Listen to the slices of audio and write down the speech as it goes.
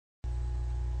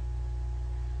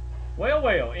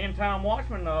Well, End Time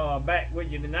Watchman, back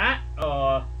with you tonight.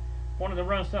 Wanted to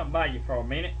run something by you for a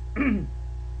minute.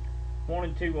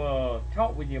 Wanted to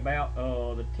talk with you about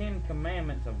the 10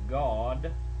 Commandments of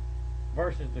God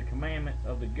versus the commandments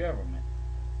of the government.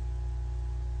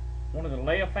 Wanted to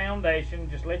lay a foundation,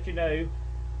 just let you know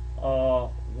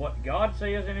what God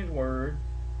says in His Word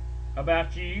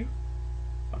about you,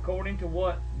 according to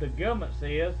what the government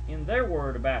says in their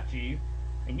Word about you.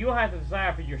 And you'll have to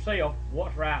decide for yourself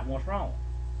what's right and what's wrong.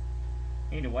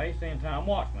 Anyway, it's End Time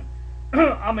Watchman.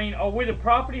 I mean, are we the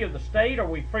property of the state, or are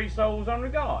we free souls under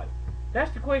God?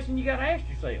 That's the question you got to ask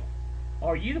yourself.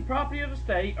 Are you the property of the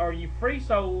state, or are you free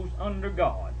souls under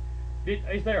God?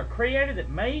 Is there a creator that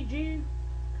made you,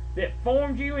 that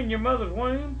formed you in your mother's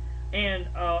womb, and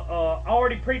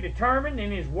already predetermined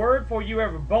in His Word before you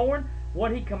ever born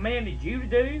what He commanded you to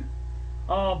do?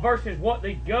 Versus what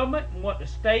the government and what the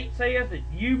state says that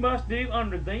you must do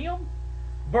under them,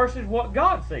 versus what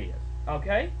God says.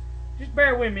 Okay? Just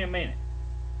bear with me a minute.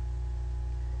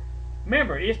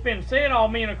 Remember, it's been said all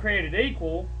men are created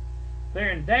equal.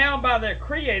 They're endowed by their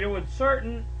Creator with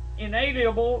certain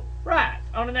inalienable rights,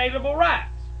 unalienable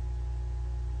rights.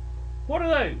 What are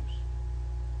those?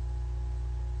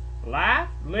 Life,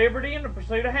 liberty, and the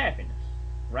pursuit of happiness.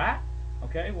 Right?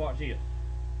 Okay, watch this.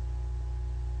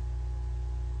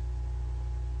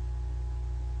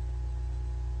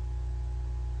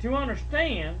 To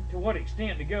understand to what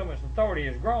extent the government's authority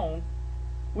has grown,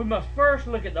 we must first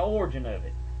look at the origin of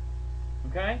it.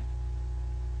 Okay?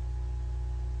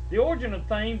 The origin of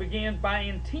thing begins by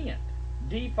intent,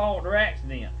 default, or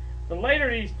accident. The later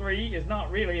of these three is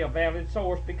not really a valid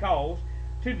source because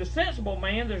to the sensible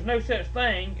man there's no such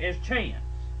thing as chance.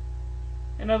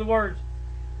 In other words,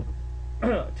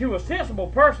 to a sensible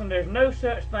person there's no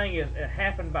such thing as it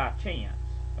happened by chance.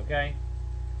 Okay?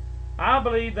 I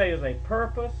believe there is a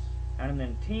purpose and an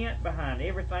intent behind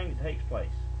everything that takes place.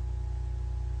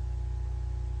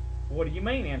 What do you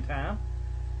mean, End Time?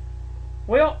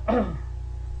 Well,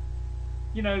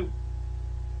 you know,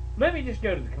 let me just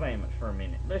go to the commandments for a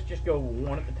minute. Let's just go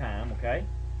one at a time, okay?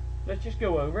 Let's just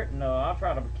go over it, and I'll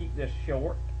try to keep this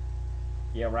short.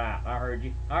 Yeah, right, I heard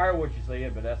you. I heard what you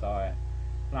said, but that's alright.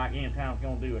 Like End Time's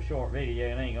going to do a short video,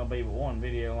 and it ain't going to be but one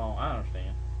video long. I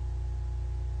understand.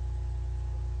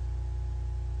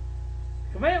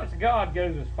 Commandments of God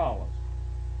goes as follows.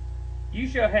 You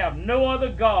shall have no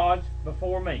other gods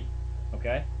before me.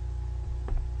 Okay?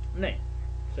 Now,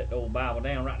 set the old Bible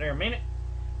down right there a minute.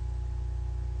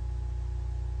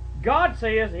 God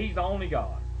says He's the only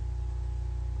God.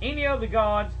 Any other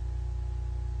gods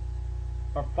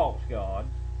are false gods.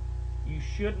 You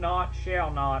should not, shall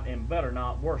not, and better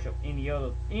not worship any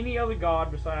other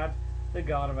God besides the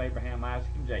God of Abraham,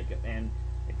 Isaac, and Jacob. And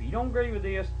if you don't agree with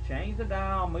this, change the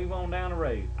dial, move on down the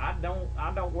road. I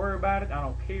don't worry about it. I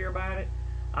don't care about it.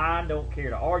 I don't care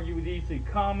to argue with you through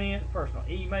comments, personal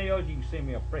emails. You can send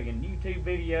me a friggin' YouTube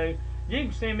video. You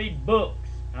can send me books.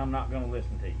 I'm not going to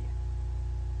listen to you.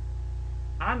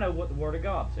 I know what the Word of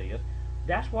God says.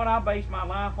 That's what I base my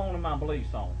life on and my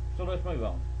beliefs on. So let's move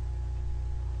on.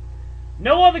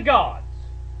 No other gods.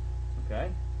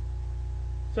 Okay?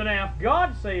 So now, if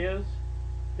God says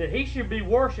that He should be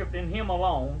worshipped in Him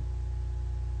alone,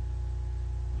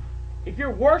 if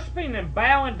you're worshiping and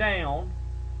bowing down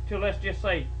to, let's just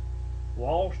say,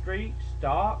 Wall Street,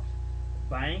 stocks,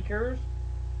 bankers,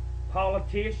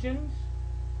 politicians,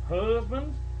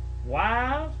 husbands,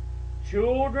 wives,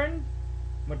 children,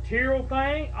 material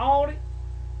thing, all it,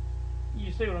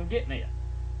 you see what I'm getting at.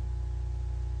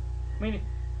 I mean,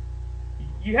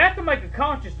 you have to make a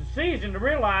conscious decision to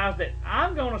realize that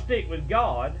I'm going to stick with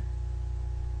God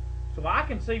so I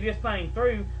can see this thing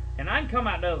through, and I can come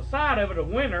out the other side of it a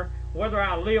winner. Whether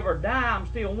I live or die, I'm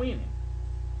still winning.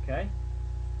 Okay?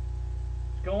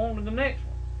 Let's go on to the next one.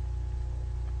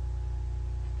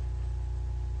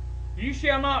 You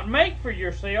shall not make for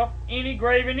yourself any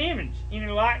graven image, any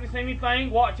likeness,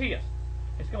 anything. Watch this.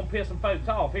 It's going to piss some folks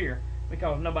off here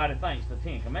because nobody thinks the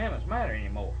 10 Commandments matter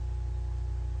anymore.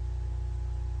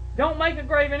 Don't make a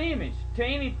graven image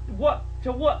to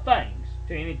what things?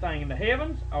 To anything in the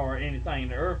heavens, or anything in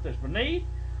the earth that's beneath,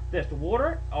 that's the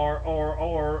water,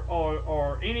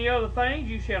 or any other things.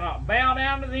 You shall not bow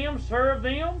down to them, serve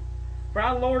them. For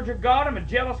I, the Lord your God, am a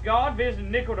jealous God, visiting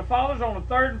iniquity of the fathers on the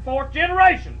 3rd and 4th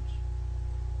generations,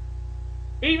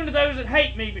 even to those that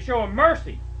hate me, but showing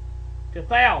mercy to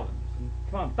thousands, and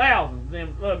upon thousands of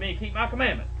them love me and keep my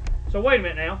commandments. So wait a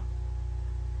minute now.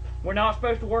 We're not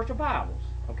supposed to worship idols,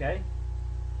 okay?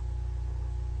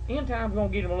 End Time's going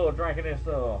to get him a little drink of this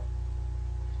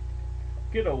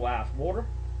good old ice water.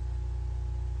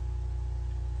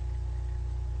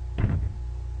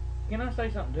 Can I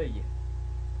say something to you?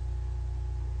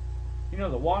 You know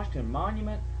the Washington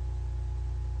Monument?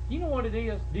 You know what it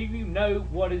is? Do you know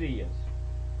what it is?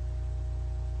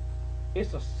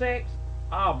 It's a sex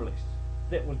obelisk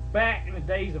that was back in the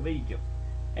days of Egypt.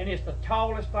 And it's the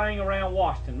tallest thing around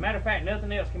Washington. Matter of fact,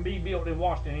 nothing else can be built in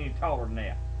Washington any taller than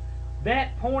that.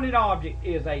 That pointed object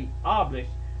is a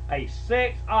obelisk, a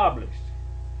sex obelisk.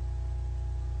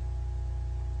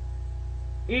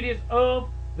 It is of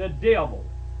the devil.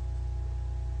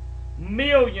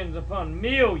 Millions upon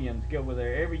millions go over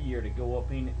there every year to go up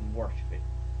in it and worship it.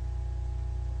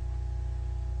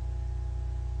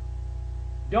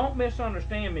 Don't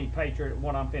misunderstand me, Patriot,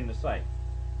 what I'm finna say.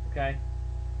 Okay?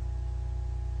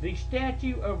 The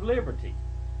Statue of Liberty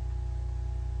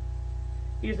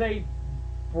is a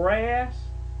brass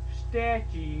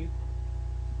statue,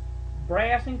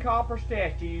 brass and copper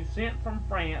statue sent from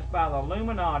France by the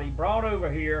Illuminati, brought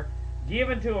over here,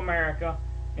 given to America,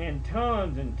 and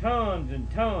tons and tons and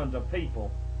tons of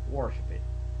people worship it.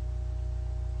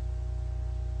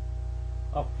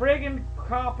 A friggin'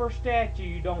 copper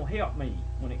statue don't help me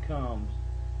when it comes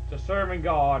to serving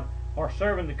God or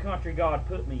serving the country God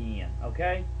put me in,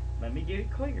 okay? Let me get it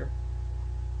clear.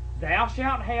 Thou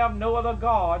shalt have no other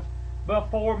gods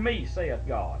before me, saith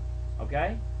God,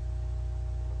 okay?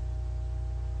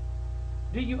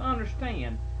 Do you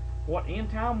understand what End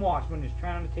Time Watchman is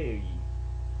trying to tell you?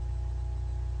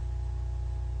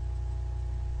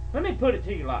 Let me put it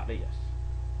to you like this.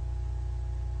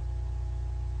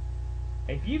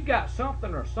 If you've got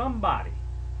something or somebody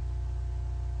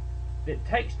that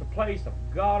takes the place of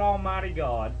God Almighty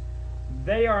God,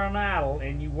 they are an idol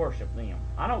and you worship them.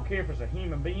 I don't care if it's a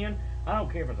human being. I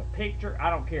don't care if it's a picture. I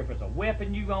don't care if it's a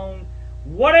weapon you own.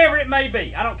 Whatever it may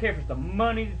be. I don't care if it's the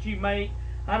money that you make.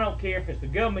 I don't care if it's the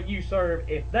government you serve.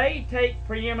 If they take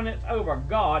preeminence over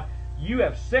God, you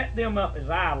have set them up as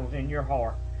idols in your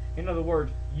heart. In other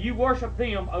words, you worship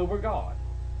them over God.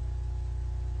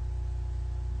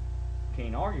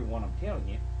 Can't argue what I'm telling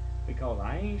you, because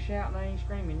I ain't shouting, I ain't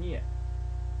screaming yet.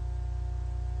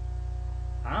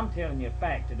 I'm telling you a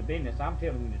fact to the business. I'm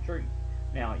telling you the truth.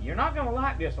 Now, you're not going to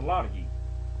like this, a lot of you.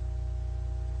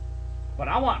 But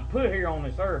I wasn't put here on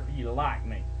this earth for you to like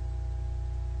me.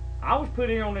 I was put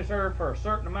here on this earth for a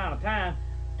certain amount of time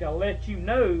to let you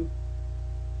know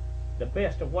the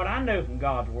best of what I know from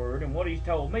God's Word and what He's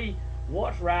told me,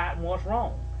 what's right and what's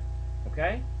wrong.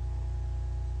 Okay?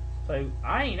 So,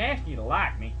 I ain't asking you to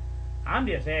like me. I'm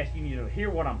just asking you to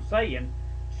hear what I'm saying.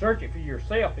 Search it for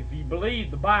yourself if you believe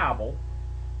the Bible.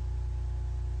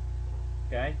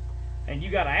 Okay? And you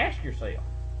got to ask yourself,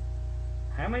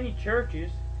 how many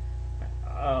churches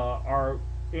are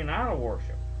in idol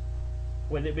worship?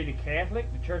 Whether it be the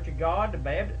Catholic, the Church of God, the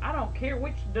Baptist, I don't care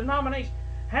which denomination.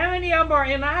 How many of them are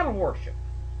in idol worship?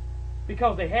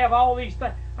 Because they have all these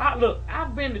things. Look,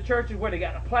 I've been to churches where they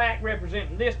got a plaque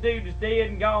representing this dude is dead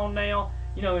and gone now,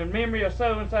 you know, in memory of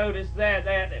so-and-so, this,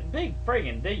 that big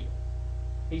friggin' deal.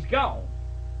 He's gone.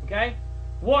 Okay?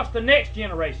 What's the next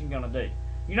generation going to do?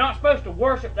 You're not supposed to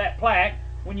worship that plaque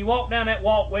when you walk down that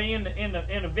walkway in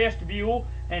the vestibule,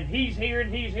 and he's here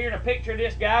and a picture of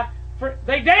this guy.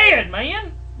 They dead,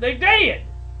 man. They dead.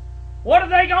 What are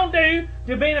they going to do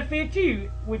to benefit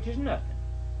you? Which is nothing.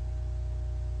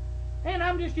 And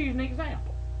I'm just using an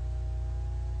example.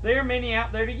 There are many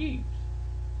out there to use.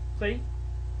 See?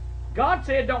 God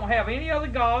said don't have any other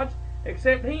gods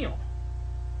except Him.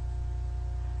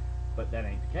 But that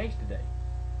ain't the case today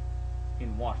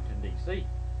in Washington, D.C.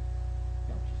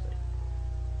 Don't you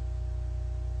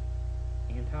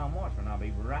see? End Time Watchman. I'll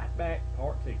be right back,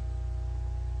 part 2.